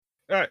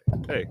All right.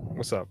 Hey,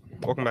 what's up?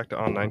 Welcome back to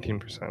On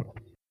 19%.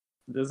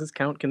 Does this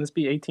count? Can this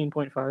be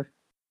 18.5?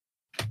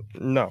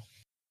 No.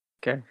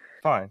 Okay.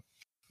 Fine.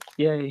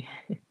 Yay.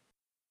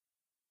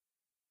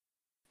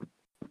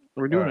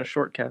 We're doing a Alright.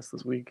 short cast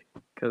this week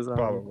because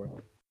Probably.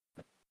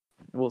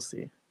 we'll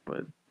see.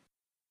 But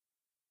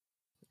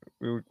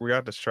We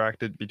got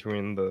distracted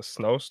between the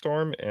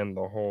snowstorm and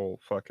the whole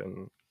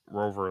fucking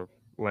rover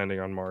landing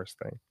on Mars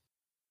thing.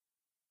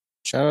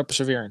 Shout out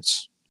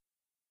Perseverance.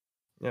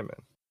 Yeah, man.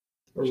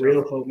 A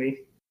real homie.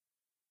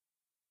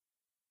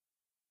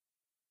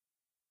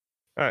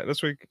 All right,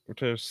 this week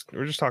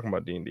we're just talking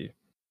about D&D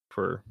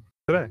for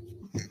today.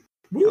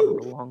 Woo!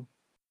 along.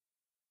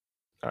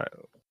 All right.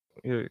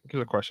 Here's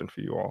a question for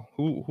you all.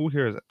 Who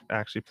here has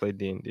actually played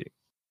D&D?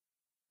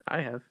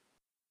 I have.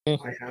 I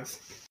have.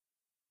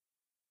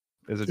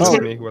 Is it No,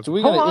 just me who has? Do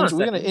we Hold gonna on a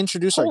we gonna second.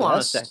 introduce Hold our on a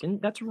guest?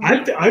 second. That's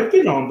right. I've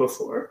been on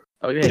before.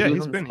 Oh yeah, Yeah, he was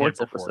he's on the been here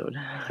sports before. episode.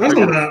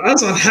 I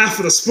was on half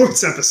of the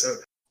sports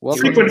episode.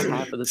 Welcome,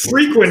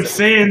 Frequent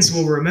fans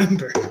will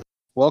remember.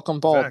 welcome,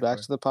 Bald, Exactly. back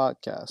to the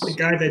podcast. The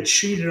guy that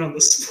cheated on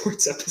the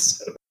sports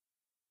episode.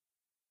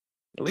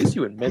 At least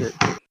you admit it.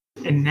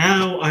 And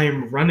now I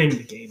am running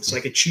the game, so I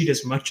can cheat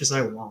as much as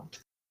I want.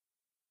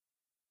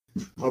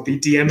 I'll be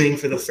DMing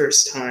for the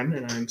first time,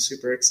 and I'm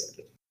super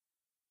excited.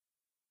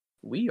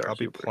 We are. I'll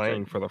be super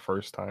playing excited. for the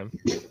first time.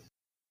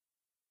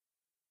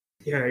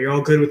 Yeah, you're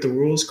all good with the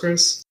rules,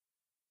 Chris?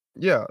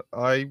 Yeah,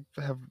 I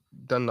have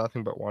done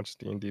nothing but watch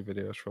D&D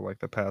videos for like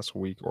the past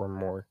week or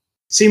more.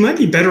 So you might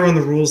be better on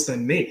the rules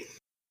than me.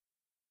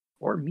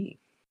 Or me.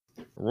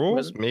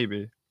 Rules, Really?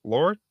 maybe.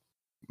 Lore,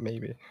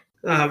 maybe.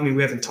 I mean,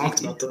 we haven't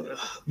talked about the.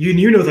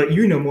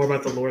 You know more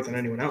about the lore than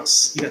anyone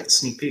else. You got the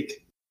sneak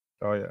peek.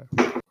 Oh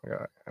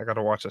yeah, I got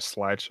to watch a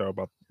slideshow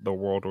about the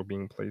world we're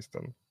being placed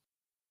in.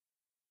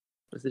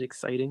 Is it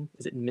exciting?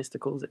 Is it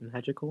mystical? Is it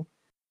magical?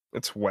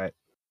 It's wet.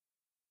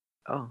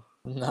 Oh,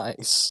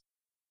 Nice.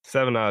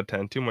 7 out of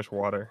 10. Too much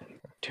water.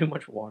 too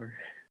much water.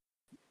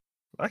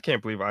 I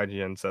can't believe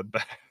IGN said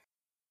that.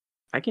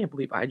 I can't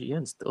believe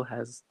IGN still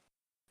has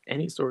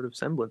any sort of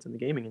semblance in the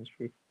gaming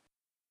industry.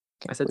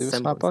 I said believe it's not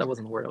semblance. That butter.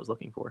 wasn't the word I was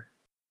looking for.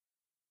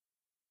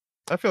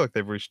 I feel like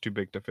they've reached too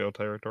big to fail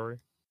territory.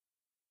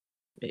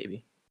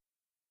 Maybe.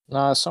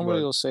 Nah, somebody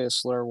But- will say a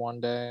slur one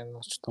day, and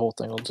the whole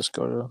thing will just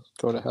go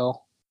to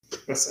hell.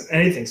 Listen,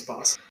 anything's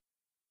possible.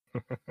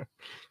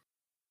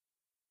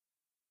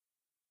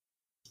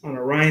 I don't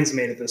know, Ryan's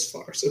made it this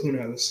far, so who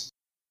knows?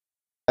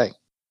 Hey.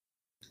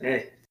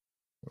 Hey.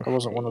 I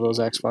wasn't one of those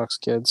Xbox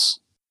kids.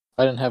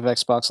 I didn't have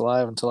Xbox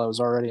Live until I was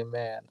already a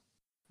man.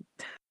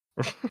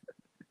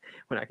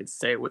 When I could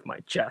say it with my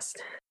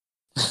chest.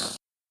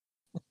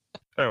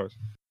 Anyways,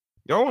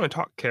 y'all want to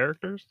talk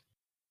characters?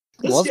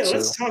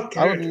 Let's talk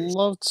I would characters.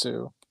 love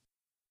to.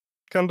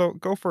 Kendall,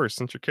 go first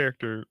since your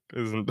character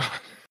isn't done.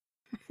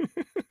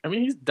 I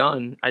mean, he's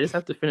done. I just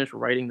have to finish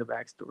writing the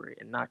backstory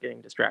and not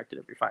getting distracted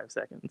every 5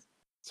 seconds.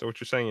 So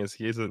what you're saying is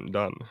he isn't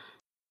done.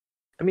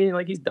 I mean,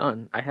 like, he's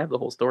done. I have the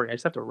whole story. I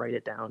just have to write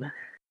it down.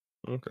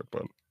 Okay,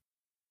 but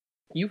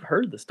You've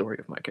heard the story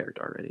of my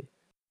character already.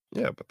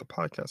 yeah, but the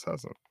podcast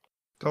hasn't.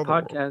 Tell The the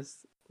world. podcast.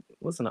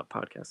 Listen up,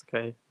 podcast,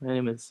 okay? My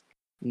name is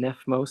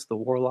Nephmos the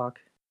Warlock.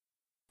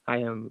 I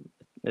am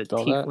a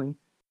Spell that? tiefling.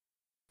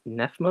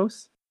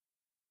 Nephmos?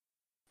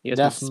 You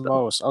guys can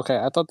spell- Nephmos. Okay,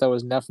 I thought that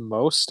was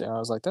Nephmost, and I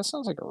was like, that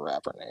sounds like a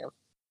rapper name.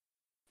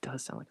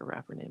 does sound like a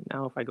rapper name.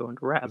 Now, if I go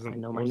into rap, I Isn't-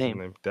 know my what's his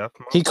name.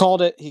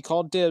 Deathmo? He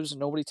called dibs.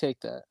 Nobody take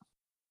that.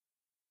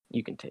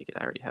 You can take it.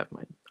 I already have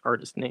my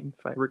artist name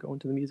if I ever go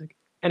into the music.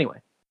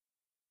 Anyway,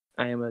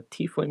 I am a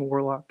tiefling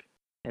warlock,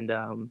 and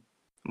I'm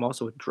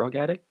also a drug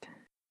addict.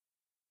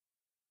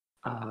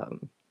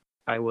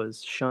 I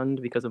was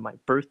shunned because of my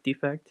birth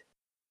defect.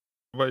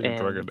 What about your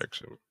drug and-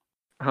 addiction?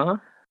 Huh?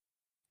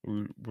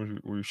 Were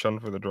you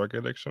shunned for the drug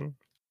addiction?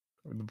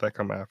 Or did that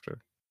come after?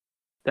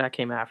 That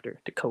came after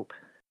to cope.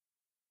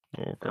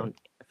 Oh, okay.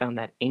 I found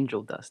that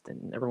angel dust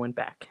and never went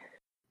back.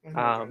 Oh my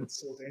God,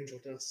 it's sold angel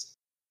dust.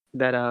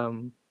 That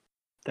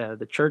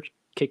the church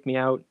kicked me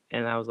out,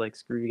 and I was like,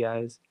 screw you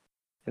guys.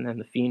 And then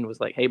the fiend was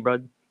like, hey,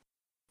 bud,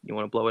 you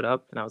want to blow it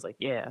up? And I was like,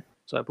 yeah.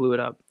 So I blew it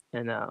up,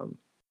 and Are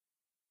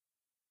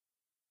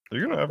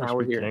you gonna ever now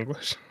we're speak here.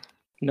 English?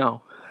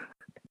 no.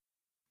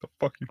 The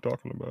fuck you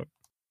talking about?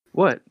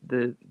 What?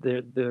 There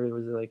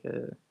was like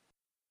a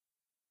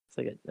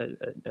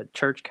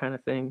church kind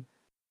of thing,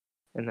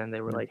 and then they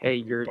were You like, hey,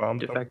 you're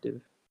bombed them?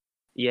 defective.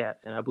 Yeah,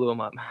 and I blew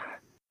them up.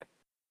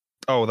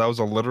 Oh, that was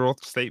a literal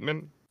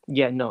statement?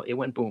 Yeah, no, it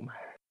went boom.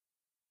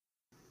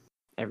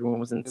 Everyone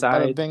was Bada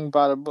inside. bing,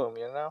 bada boom,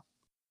 you know?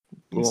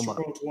 Blew 'em Mr. up.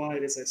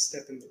 Worldwide as I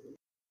step in the room.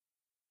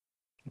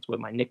 That's what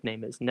my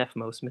nickname is,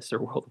 Nephmos, Mr.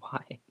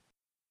 Worldwide.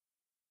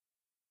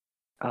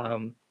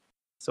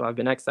 So I've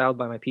been exiled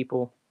by my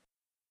people,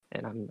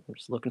 and I'm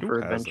just looking Who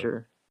for hasn't?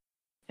 adventure,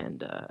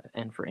 and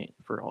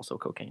for also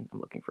cocaine. I'm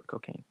looking for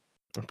cocaine.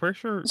 I'm pretty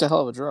sure. It's a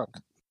hell of a drug.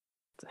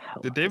 It's a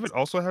hell. Did David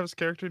also have his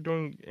character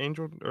doing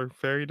angel or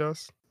fairy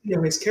dust? Yeah,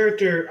 his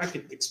character, I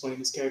could explain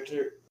his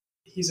character.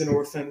 He's an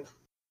orphan,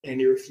 and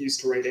he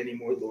refused to write any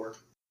more lore.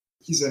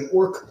 He's an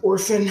orc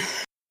orphan.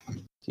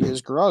 He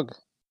is Grug.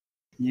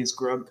 He is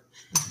Grug.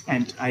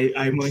 And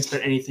I'm willing to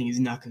bet anything he's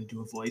not going to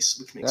do a voice,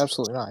 which makes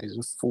Absolutely not. He's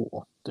a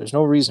fool. There's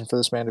no reason for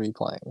this man to be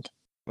playing.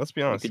 Let's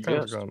be honest, could he's kind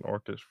of just- got an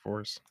orcish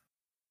voice.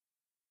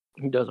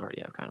 He does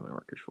already have kind of an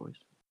orcish voice.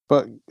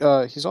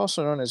 But he's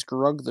also known as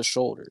Grug the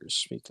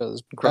Shoulders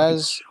because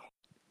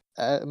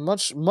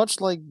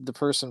much like the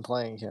person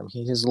playing him,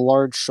 he has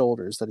large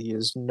shoulders that he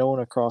is known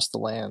across the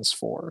lands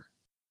for.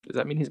 Does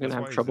that mean he's going to That's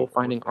have why he's trouble an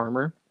finding orphan.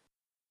 armor?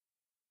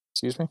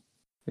 Excuse me?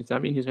 Does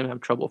that mean he's going to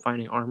have trouble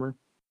finding armor?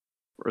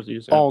 Or is he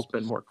just going to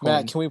spend more coins?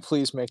 Matt, can we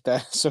please make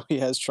that so he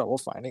has trouble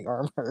finding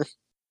armor?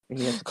 And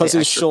he has to Because pay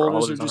his extra for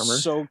all shoulders of are his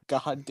just armor? so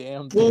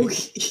goddamn big. Well,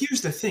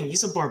 here's the thing.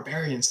 He's a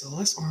barbarian, so the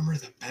less armor,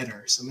 the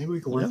better. So maybe we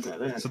can work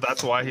that in. So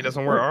that's why he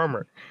doesn't wear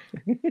armor.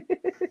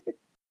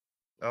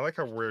 I like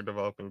how we're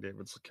developing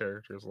David's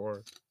character's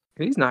lore.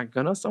 He's not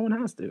gonna. Someone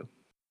has to.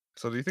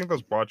 So do you think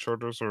those broad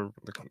shoulders are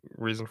the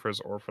reason for his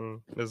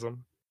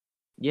orphanism?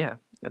 Yeah,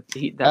 that's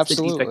the defect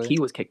Absolutely. he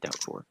was kicked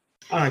out for.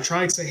 I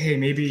tried to say, hey,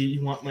 maybe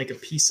you want like a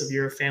piece of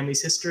your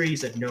family's history. He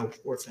said, no,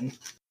 orphan.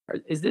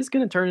 Is this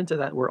gonna turn into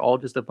that we're all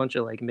just a bunch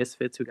of like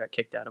misfits who got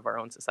kicked out of our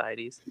own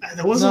societies?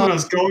 That wasn't No. what I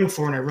was going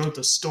for, and I wrote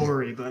the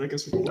story, but I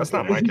guess we can That's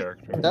work not that my in.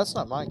 character. That's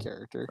not my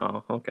character.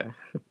 Oh, okay.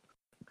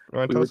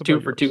 Ryan, We tell were us 2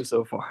 about for yours. 2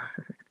 so far.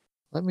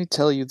 Let me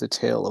tell you the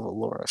tale of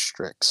Alora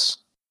Strix.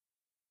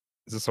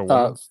 Is this a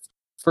woman?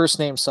 First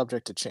name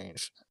subject to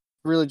change.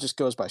 Really just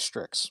goes by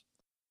Strix.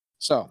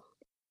 So,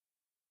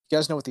 you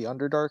guys know what the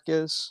Underdark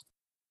is?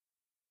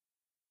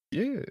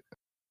 Yeah.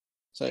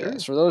 So Sure.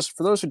 yes, for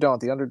those who don't,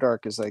 the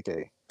Underdark is like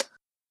a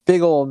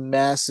big old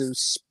massive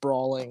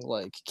sprawling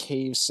like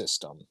cave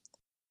system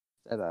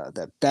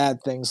that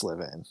bad things live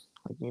in.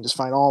 Like you can just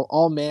find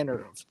all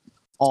manner of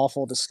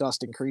awful,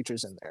 disgusting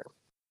creatures in there.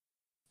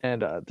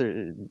 And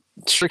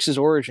Strix's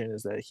origin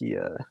is that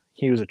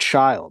he was a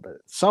child that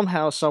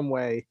somehow, some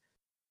way,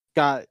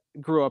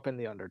 grew up in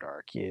the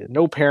Underdark. He had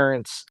no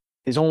parents.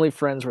 His only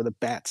friends were the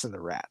bats and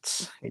the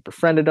rats. He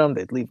befriended them.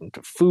 They'd leave him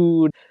to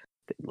food.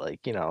 They'd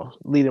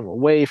lead him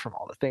away from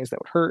all the things that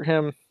would hurt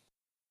him.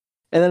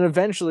 And then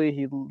eventually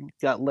he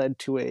got led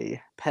to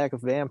a pack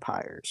of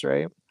vampires,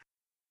 right?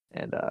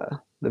 And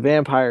the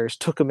vampires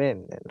took him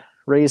in and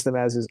raised them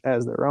as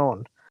their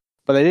own.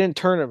 But they didn't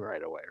turn him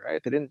right away,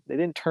 right? They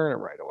didn't turn him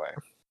right away.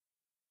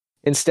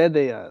 Instead,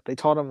 they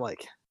taught him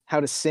like how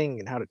to sing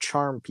and how to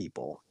charm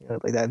people,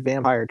 like that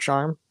vampire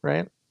charm,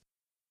 right?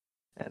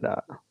 And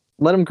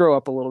let him grow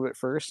up a little bit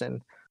first.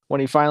 And when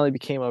he finally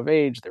became of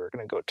age, they were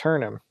going to go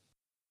turn him.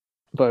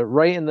 But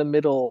right in the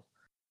middle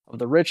of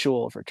the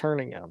ritual for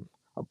turning him,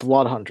 a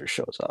blood hunter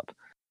shows up,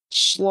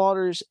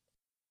 slaughters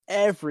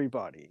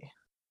everybody,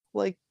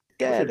 like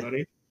dead,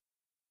 Everybody.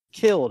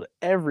 killed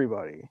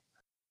everybody.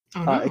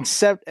 Oh, no.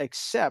 Except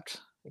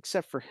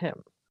for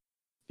him,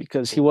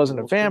 because he wasn't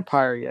a Okay.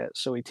 vampire yet.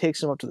 So he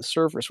takes him up to the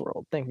surface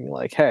world, thinking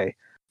like, "Hey,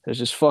 there's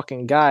this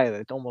fucking guy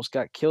that almost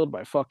got killed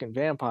by fucking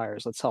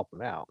vampires. Let's help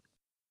him out."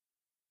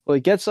 Well,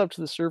 he gets up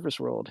to the surface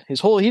world. He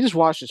just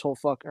watched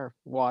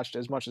watched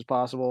as much as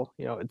possible.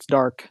 It's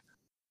dark.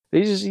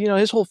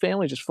 His whole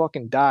family just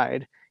fucking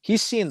died.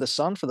 He's seeing the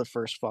sun for the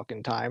first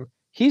fucking time.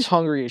 He's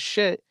hungry as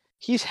shit.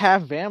 He's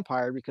half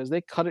vampire because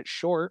they cut it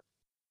short.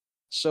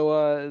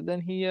 So then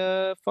he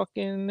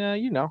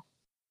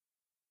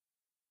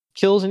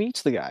kills and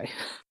eats the guy.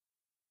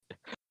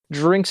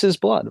 Drinks his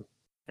blood.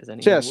 As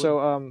any Yeah,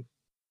 would.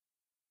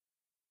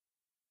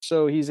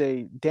 so he's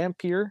a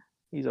Dhampir.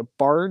 He's a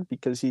bard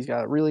because he's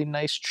got a really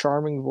nice,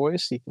 charming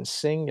voice. He can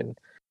sing and,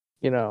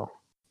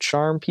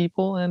 charm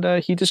people.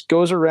 And he just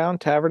goes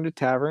around tavern to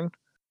tavern,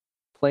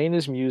 playing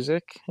his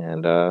music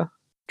and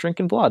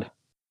drinking blood.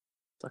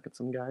 Suck at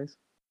some guys.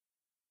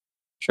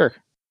 Sure.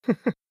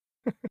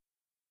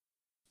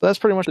 That's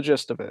pretty much the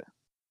gist of it.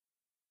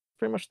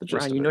 Pretty much the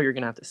gist Ryan, of you it. know you're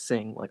gonna have to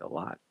sing like a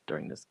lot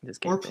during this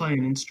game. Or play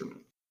an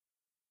instrument.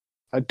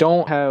 I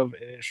don't have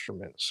an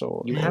instrument,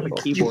 so You Yeah, have a you-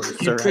 keyboard, you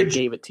sir. I could-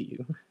 gave it to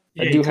you.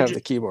 I you do could have ju-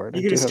 the keyboard. I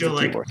You do can just have do the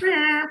like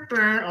keyboard.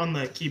 brr on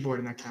the keyboard,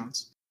 and that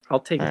counts. I'll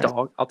take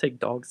Alright. I'll take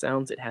dog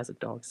sounds. It has a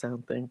dog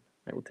sound thing.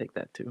 I will take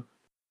that too.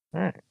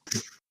 All right.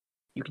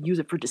 You can use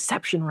it for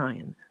deception,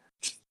 Ryan.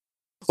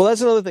 Well,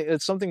 that's another thing.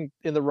 It's something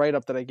in the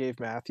write-up that I gave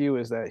Matthew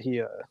is that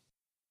he,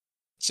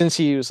 since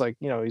he was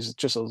he's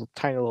just a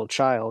tiny little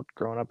child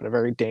growing up in a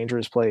very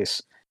dangerous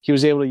place, he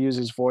was able to use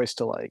his voice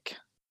to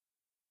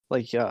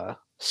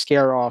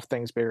scare off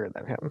things bigger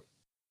than him.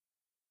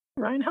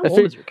 Ryan, how I old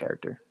think- is your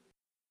character?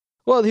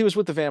 Well, he was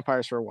with the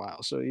vampires for a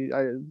while, so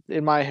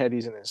in my head,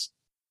 he's in his.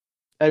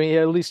 I mean,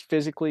 at least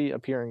physically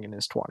appearing in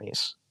his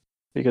 20s,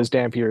 because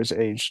Dhampir is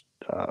aged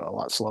a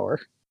lot slower.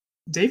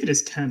 David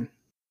is 10.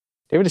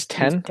 David is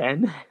 10.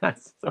 10?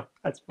 That's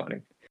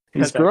funny.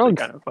 He's That's actually Grug.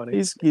 kind of funny.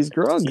 He's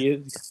Grug. He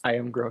is. I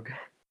am Grug.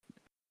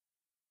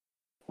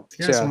 If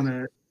you guys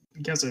Yeah.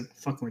 you guys are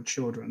fucking with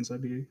children, so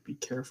be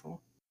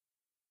careful.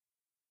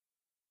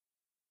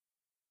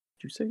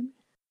 Did you say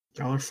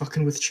Y'all are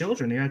fucking with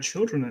children. You got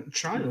children and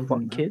child.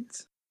 fuck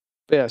kids?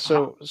 Yeah.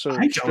 So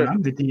I don't.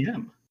 I'm the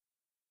DM.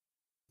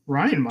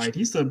 Ryan might.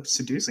 He's the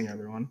seducing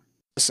everyone.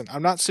 listen,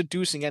 I'm not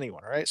seducing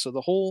anyone, all right? So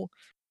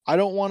I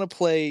don't want to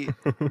play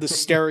the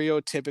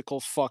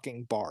stereotypical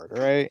fucking bard,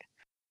 all right?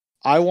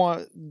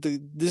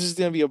 This is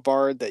gonna be a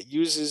bard that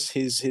uses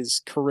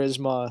his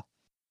charisma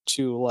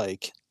to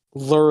like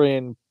lure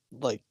in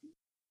like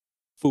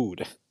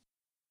food.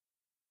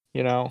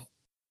 You know?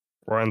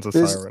 Ryan's a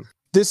This- siren.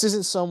 This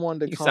isn't someone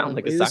to You come. sound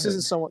like a this siren.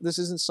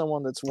 isn't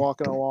someone that's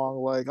walking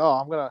along like,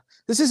 oh,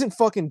 this isn't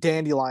fucking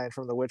Dandelion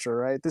from The Witcher,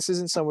 right? This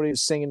isn't somebody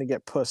who's singing to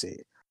get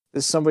pussy.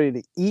 This is somebody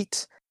to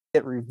eat,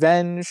 get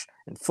revenge,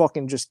 and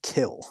fucking just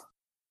kill.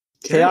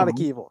 Chaotic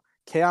evil.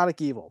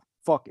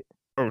 Fuck it.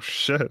 Oh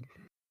shit.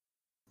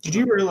 Did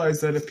you realize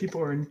that if people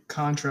are in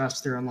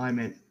contrast to their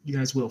alignment, you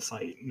guys will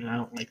fight? And I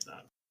don't like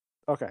that.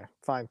 Okay,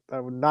 fine.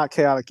 Not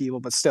chaotic evil,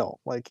 but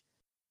still, like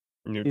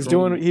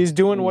Neutral. he's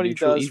doing what he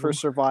Neutral does for evil?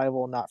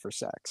 survival, not for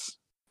sex.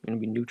 Gonna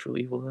be neutral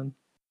evil then.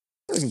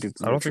 We can do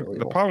I don't think neutral the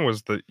evil. problem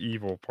was the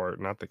evil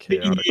part, not the The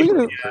chaotic. evil,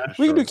 part. yeah.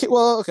 We can do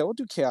we'll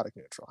do chaotic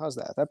neutral. How's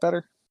that? That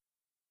better?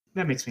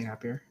 That makes me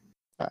happier.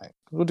 All right,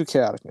 we'll do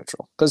chaotic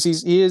neutral because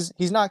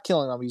he's not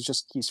killing them.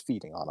 He's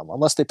feeding on them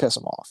unless they piss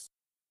him off.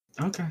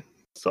 Okay.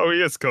 So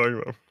he is killing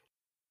them.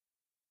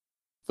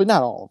 But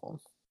not all of them.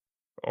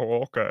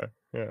 Oh, okay.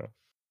 Yeah.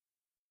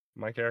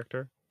 My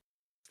character,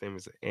 his name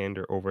is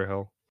Ander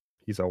Overhill.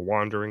 He's a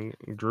wandering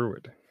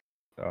druid.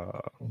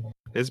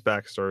 His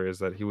backstory is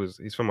that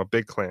he's from a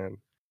big clan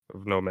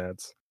of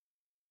nomads,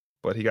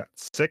 but he got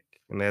sick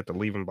and they had to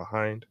leave him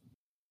behind.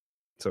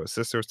 So his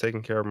sister was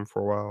taking care of him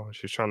for a while.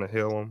 She was trying to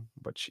heal him,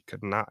 but she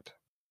could not.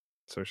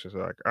 So she's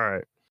like, all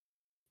right,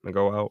 I'm gonna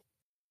go out,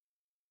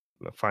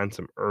 I'm gonna find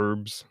some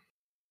herbs,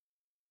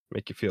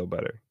 make you feel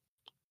better.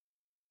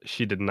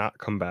 She did not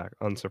come back,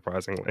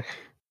 unsurprisingly.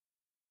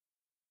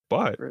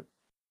 But Rip.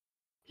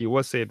 he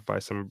was saved by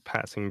some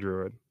passing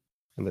druid.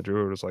 And the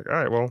druid was like, all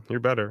right, well, you're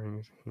better.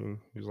 And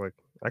he was like,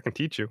 I can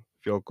teach you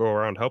if you'll go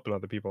around helping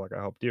other people like I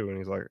helped you. And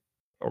he's like,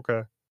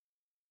 okay.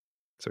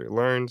 So he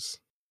learns.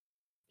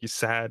 He's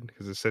sad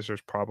because his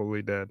sister's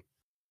probably dead.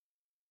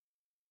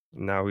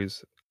 Now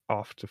he's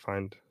off to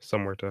find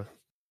somewhere to.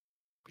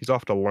 He's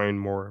off to learn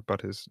more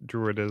about his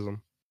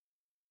druidism.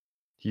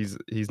 He's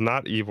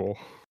not evil.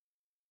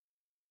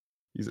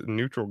 He's a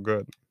neutral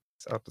good.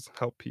 He's out to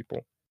help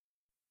people.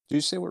 Did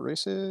you say what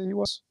race he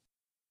was?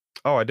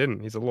 Oh, I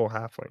didn't. He's a little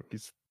halfling.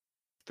 He's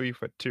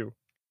 3'2",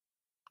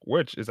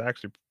 which is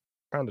actually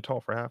kind of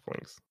tall for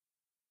halflings.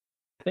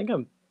 I think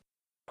I'm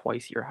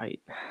twice your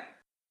height.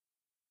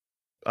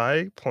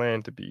 I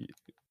plan to be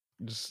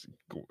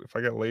if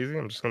I get lazy,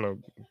 I'm just gonna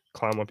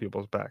climb on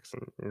people's backs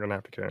and you're gonna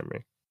have to carry me.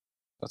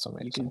 That's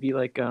amazing. You can be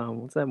like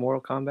what's that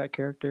Mortal Kombat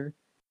character?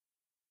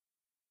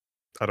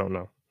 I don't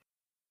know.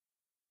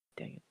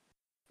 Dang it.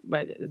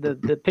 But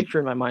the picture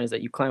in my mind is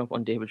that you climb up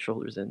on David's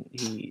shoulders and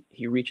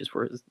he reaches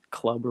for his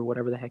club or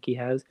whatever the heck he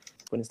has,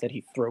 but instead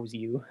he throws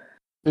you.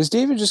 Is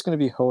David just going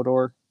to be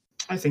Hodor?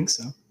 I think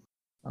so.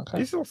 Okay.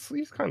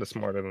 He's kind of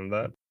smarter than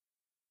that.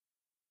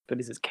 But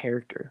is his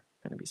character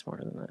gonna be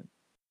smarter than that?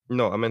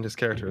 No, I meant his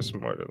character is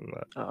smarter than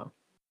that. Oh.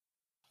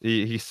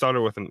 He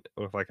started with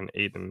like an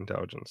 8 in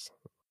intelligence,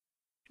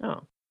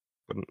 Oh.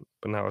 but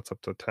now it's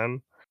up to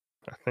 10,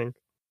 I think.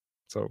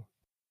 So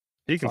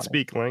he can Funny.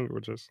 speak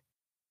languages.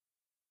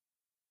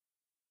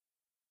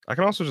 I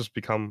can also just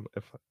become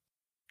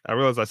I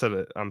realized I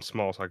said I'm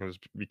small, so I can just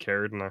be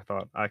carried, and I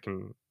thought I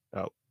can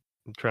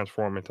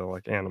transform into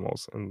like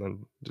animals and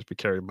then just be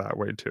carried that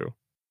way too.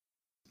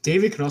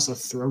 David could also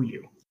throw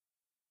you.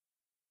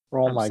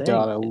 Oh I'm my saying,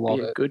 god, I it'd love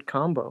be a it. good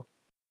combo.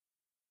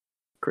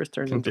 Chris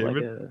turns Can into like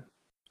David?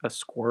 a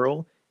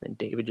squirrel, and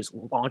David just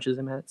launches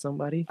him at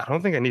somebody. I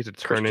don't think I need to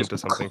turn just into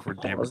something for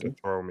David claws to him.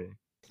 throw me.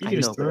 He I can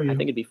know, just throw but you. I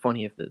think it'd be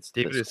funny if the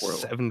David is squirrel.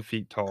 7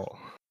 feet tall.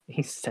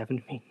 He's 7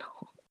 feet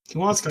tall. He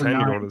wants This to go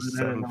 10-year-old 9, is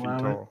but I 7 don't feet allow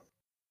it. tall.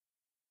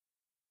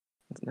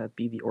 Doesn't that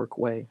be the orc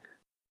way?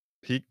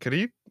 Could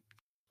he?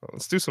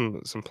 Let's do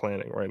some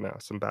planning right now.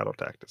 Some battle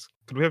tactics.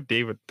 Could we have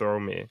David throw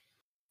me,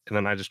 and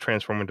then I just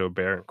transform into a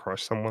bear and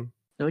crush someone?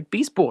 They're like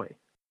Beast Boy.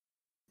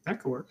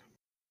 That could work.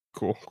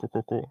 Cool.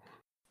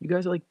 You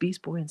guys are like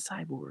Beast Boy and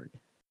Cyborg.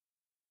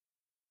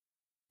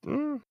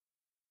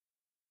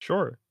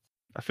 Sure.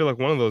 I feel like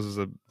one of those is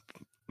a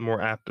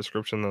more apt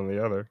description than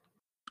the other.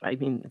 I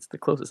mean, it's the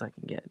closest I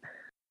can get.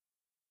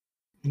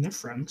 And they're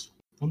friends.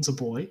 One's a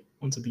boy,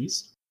 one's a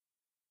beast.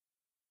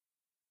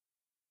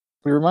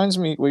 It reminds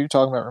me, what you're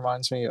talking about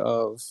reminds me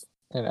of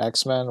in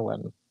X-Men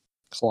when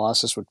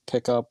Colossus would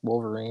pick up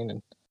Wolverine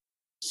and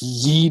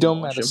yeet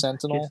him Launch at a him.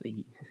 Sentinel. Yes,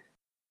 he-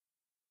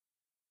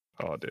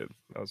 Oh, dude,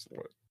 that was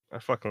lit. I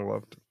fucking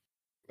loved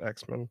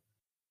X-Men.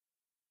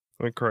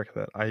 Let me correct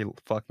that. I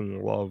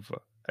fucking love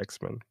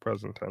X-Men,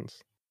 present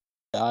tense.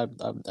 Yeah,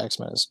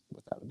 X-Men is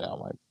without a doubt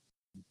my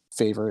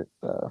favorite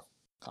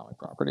comic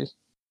property.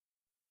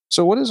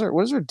 So what does our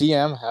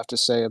DM have to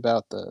say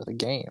about the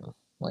game?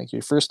 Like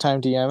your first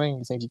time DMing,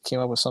 you think you came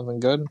up with something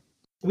good?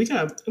 We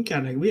have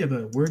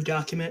a Word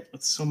document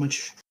with so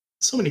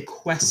many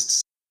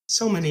quests,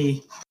 so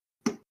many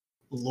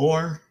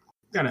lore.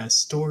 We got a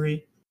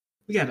story.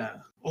 We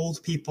got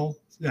old people.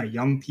 We got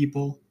young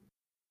people.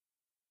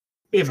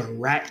 We have a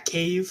rat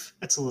cave.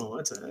 That's a little.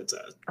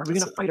 Are we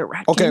gonna fight a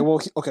rat? Okay, king?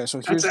 well, okay.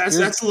 So here's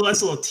That's a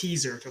little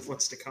teaser of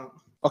what's to come.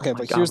 okay, my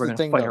but God, here's we're the gonna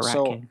thing fight though. a rat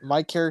So king.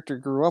 my character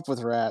grew up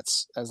with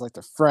rats as like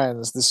the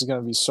friends. This is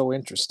gonna be so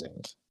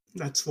interesting.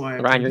 That's why.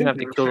 Ryan, you're gonna have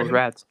to kill those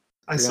rats.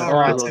 I You're saw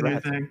gonna have to rats kill and those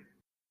rats. everything.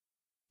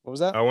 What was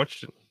that? I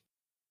want you.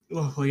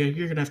 Well,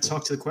 you're gonna have to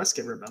talk to the quest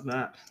giver about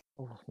that.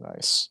 Oh,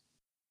 nice.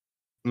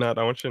 Matt,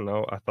 I want you to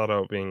know I thought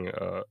about being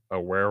a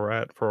were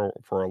rat for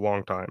a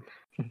long time.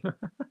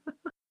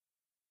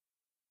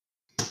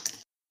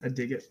 I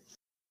dig it.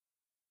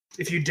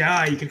 If you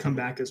die, you can come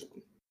back as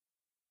one.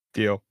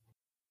 Deal.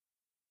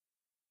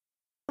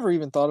 Never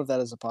even thought of that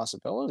as a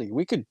possibility.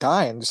 We could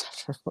die and just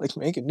have to like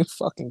make a new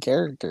fucking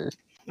character.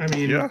 I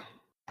mean, Yeah. it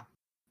I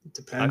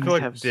depends. feel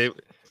like have s- Dave.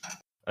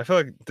 I feel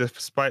like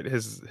despite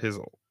his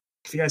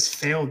If you guys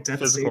fail death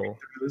saving physical,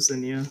 throws,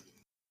 then yeah.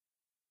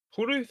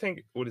 who do you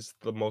think is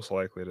the most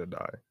likely to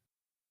die?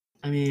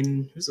 I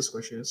mean, who's the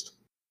squishiest?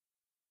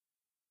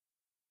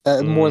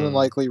 More than Mm.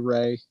 likely,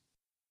 Ray.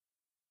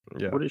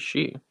 Yeah. What is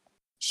she?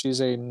 She's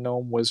a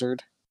gnome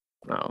wizard.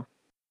 No,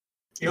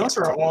 You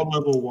also are all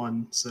level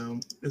 1, so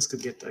this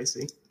could get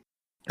dicey.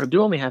 I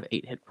do only have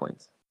 8 hit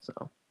points. So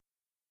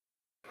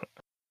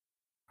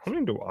How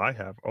many do I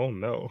have? Oh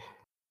no.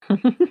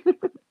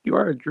 you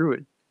are a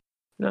druid.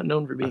 You're not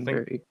known for being think-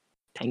 very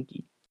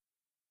tanky.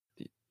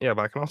 Yeah,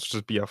 but I can also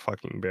just be a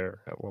fucking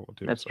bear at level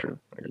 2. That's so true.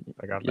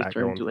 I got You just that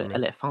turn going into for an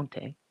me.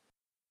 elefante.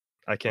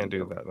 I can't There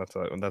do you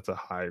that. That's a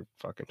high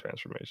fucking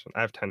transformation.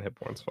 I have 10 hit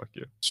points. Fuck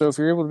you. So if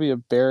you're able to be a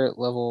bear at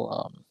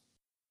level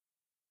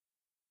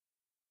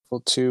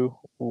 2,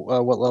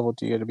 what level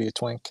do you get to be a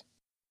twink?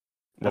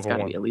 That's Level got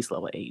to 1. be at least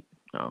level 8.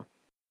 No,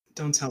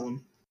 Don't tell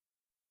him.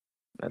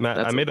 Matt,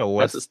 I made a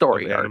That's list a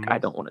story of arc I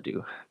animals don't want to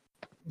do.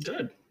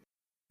 Good.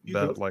 You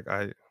that vote. like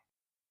I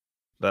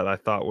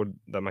thought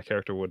that my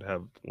character would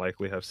have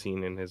likely have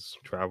seen in his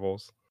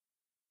travels.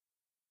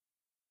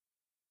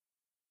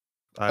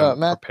 I'm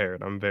Matt-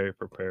 prepared. I'm very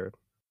prepared.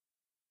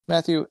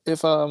 Matthew,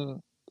 if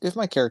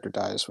my character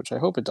dies, which I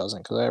hope it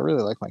doesn't, because I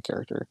really like my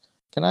character,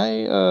 can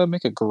I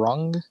make a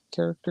grung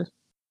character?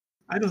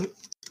 I don't.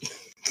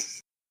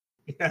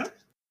 Yeah.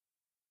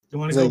 You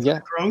want Is to that- go yeah.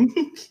 for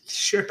Grung?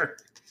 Sure.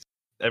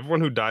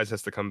 Everyone who dies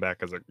has to come back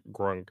as a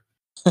grung.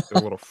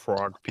 They're little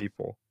frog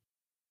people.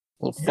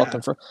 Little Yeah.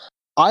 fucking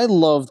I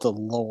love the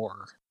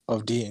lore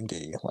of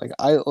D&D. Like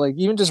I like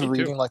even just Me too.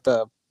 reading like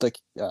the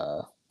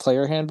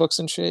player handbooks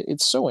and shit.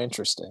 It's so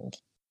interesting.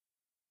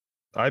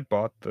 I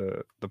bought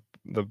the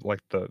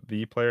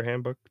player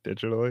handbook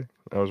digitally.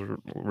 I was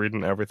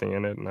reading everything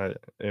in it, and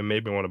it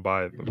made me want to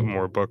buy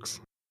more books.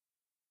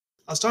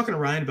 I was talking to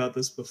Ryan about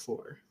this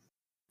before,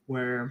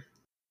 where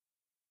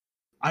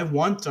I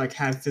want to like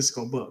have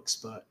physical books,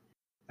 but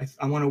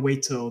I want to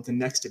wait till the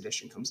next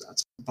edition comes out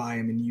to buy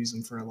them and use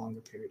them for a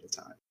longer period of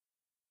time.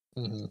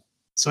 Mm-hmm.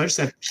 So I just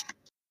have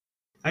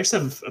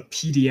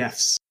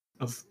PDFs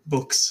of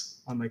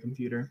books on my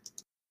computer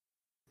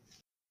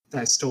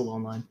that I stole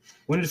online.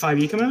 When did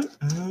 5e come out?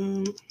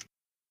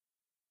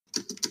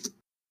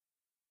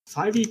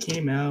 5e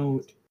came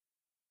out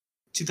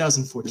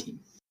 2014.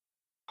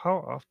 How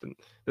often?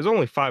 There's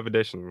only 5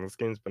 editions, and this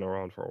game's been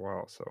around for a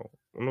while. So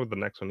when would the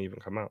next one even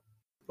come out?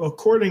 Well,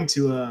 according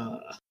to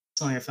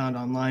something I found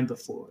online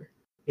before,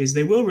 is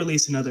they will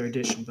release another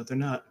edition, but they're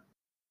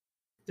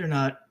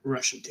not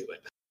rushing to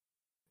it.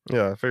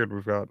 Yeah, I figured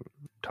we've got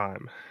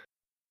time.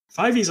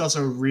 5e is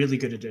also a really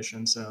good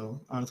edition, so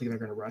I don't think they're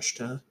going to rush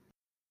to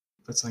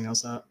put something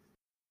else out.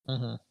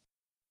 Mm-hmm.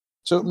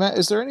 So Matt,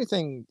 is there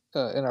anything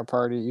in our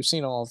party? You've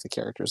seen all of the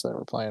characters that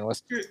we're playing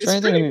with. It's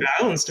anything pretty in-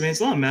 balanced. I mean,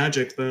 it's a lot of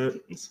magic, but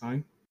it's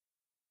fine.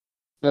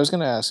 I was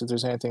gonna ask if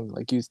there's anything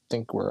like you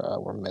think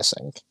we're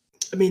missing.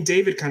 I mean,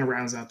 David kind of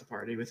rounds out the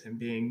party with him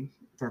being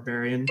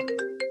barbarian.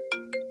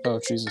 Oh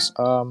Jesus.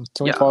 Can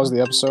we Yeah. pause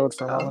the episode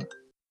for a moment?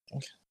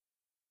 Okay.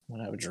 I'm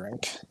gonna have a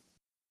drink.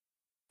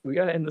 We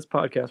gotta end this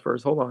podcast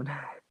first. Hold on.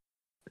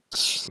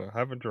 So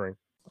have a drink.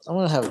 I'm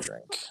gonna have a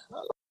drink.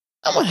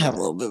 I'm gonna have a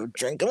little bit of a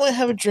drink. I'm gonna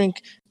have a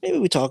drink. Maybe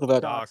we talk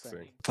about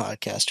Doxing.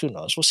 podcast. Who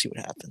knows? We'll see what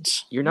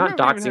happens. You're You not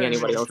haven't even doxing had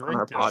anybody any else on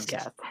our drink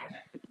yet.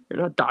 podcast. You're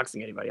not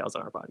doxing anybody else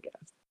on our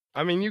podcast.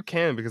 I mean, you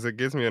can because it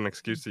gives me an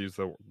excuse to use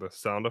the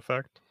sound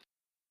effect.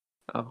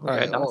 Oh, All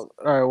okay. right. All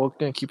right. We're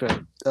gonna keep it.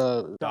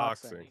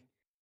 Doxing.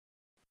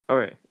 All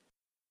right.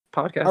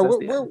 Podcast. All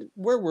right, that's the end.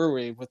 where were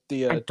we with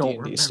the I don't D&D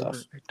remember. stuff?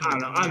 I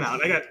don't know. I'm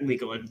out. I got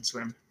legal ed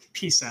swim.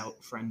 Peace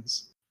out,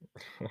 friends.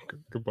 Okay,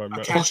 goodbye,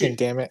 Matt. catch Fucking you.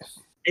 damn it!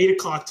 8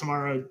 o'clock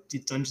tomorrow.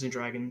 Dungeons and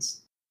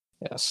Dragons.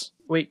 Yes.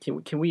 Wait,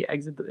 can we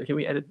exit? Can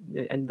we end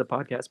the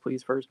podcast,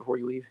 please, first before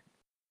you leave?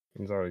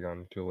 He's already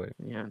gone. Too late.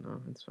 Yeah, no,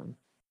 it's fine.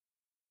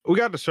 We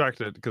got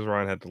distracted because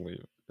Ryan had to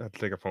leave. Had to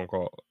take a phone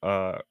call.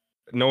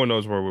 No one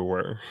knows where we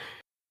were.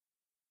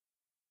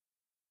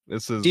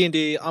 This is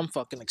D&D. I'm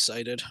fucking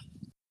excited.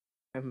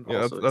 I'm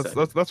yeah. also That's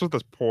excited. that's what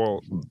this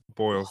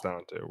boils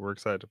down to. We're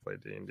excited to play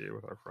D&D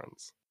with our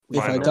friends. If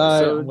I Finally. die,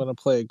 Episode. I'm gonna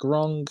play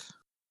Grung.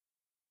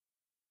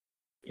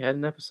 We had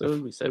an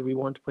episode. We said we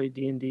wanted to play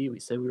D&D. We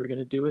said we were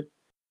gonna do it.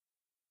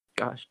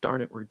 Gosh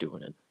darn it, we're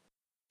doing it.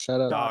 Shut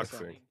up.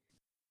 Doxing.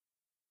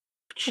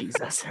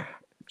 Jesus.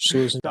 She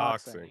was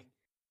Doxing.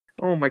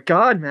 Oh my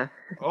god, man.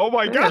 Oh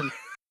my god. Man.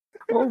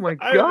 Oh my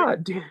I don't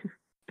god, dude.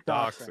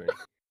 Doxing.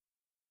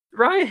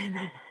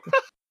 Ryan.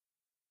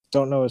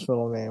 don't know his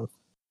middle name.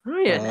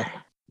 Ryan.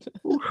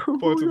 What's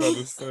about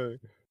to say?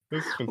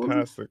 This is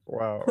fantastic.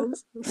 Wow.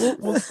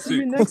 We'll see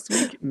you next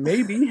week,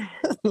 maybe.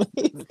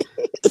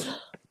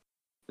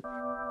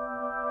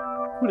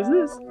 What is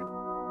this?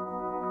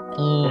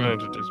 Want to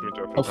introduce me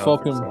to a A fantastic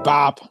fucking song.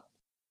 bop.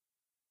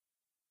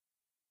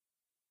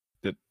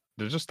 Did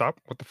it just stop?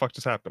 What the fuck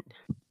just happened?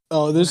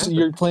 Oh, this happened?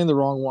 you're playing the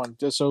wrong one.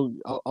 Just so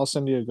I'll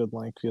send you a good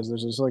link because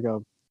there's just like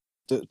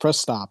press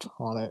stop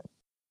on it.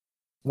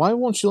 Why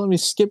won't you let me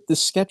skip the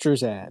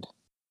Skechers ad?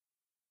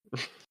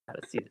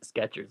 Gotta see the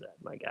Skechers ad,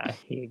 my guy.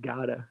 You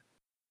gotta.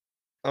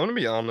 I'm gonna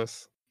be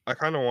honest. I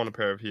kind of want a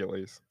pair of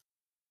Heelys.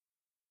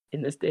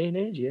 In this day and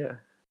age, yeah.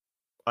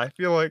 I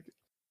feel like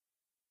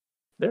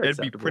They're it'd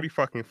be acceptable. pretty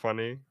fucking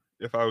funny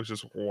if I was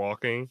just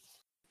walking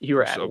You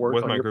were just, at work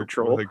with on my your group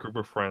patrol. with a group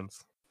of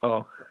friends.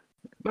 Oh,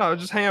 No,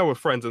 just hang out with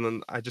friends, and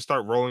then I just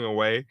start rolling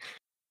away.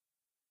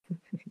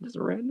 just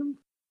random.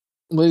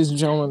 Ladies and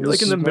gentlemen, You're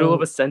like in the middle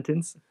of a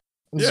sentence.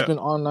 This Yeah. has been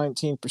on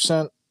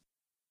 19%.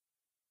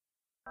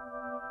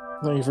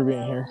 Thank you for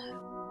being here.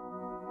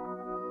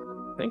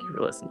 Thank you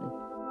for listening.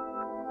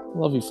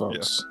 Love you,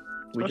 folks.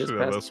 We just Especially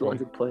passed this one.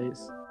 200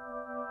 plays.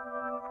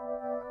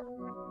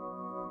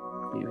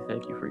 We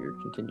thank you for your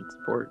continued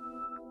support.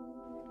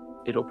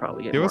 It'll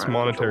probably get Give more us out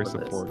of control monetary than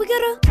this. support. We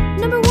got a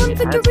 #1 It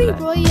has victory that.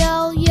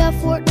 royale. Yeah,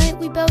 Fortnite,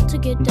 we bout to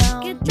get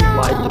down.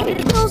 Live kick.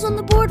 Kills on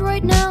the board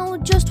right now.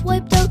 Just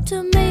wiped out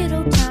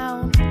Tomato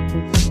Town.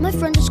 My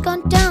friend has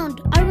gone down.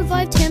 I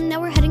revived him.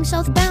 Now we're heading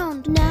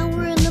southbound. Now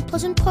we're in the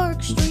Pleasant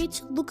Park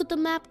streets. Look at the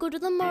map. Go to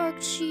the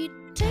mark sheet.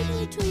 Take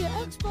me to your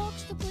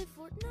Xbox to play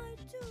Fortnite.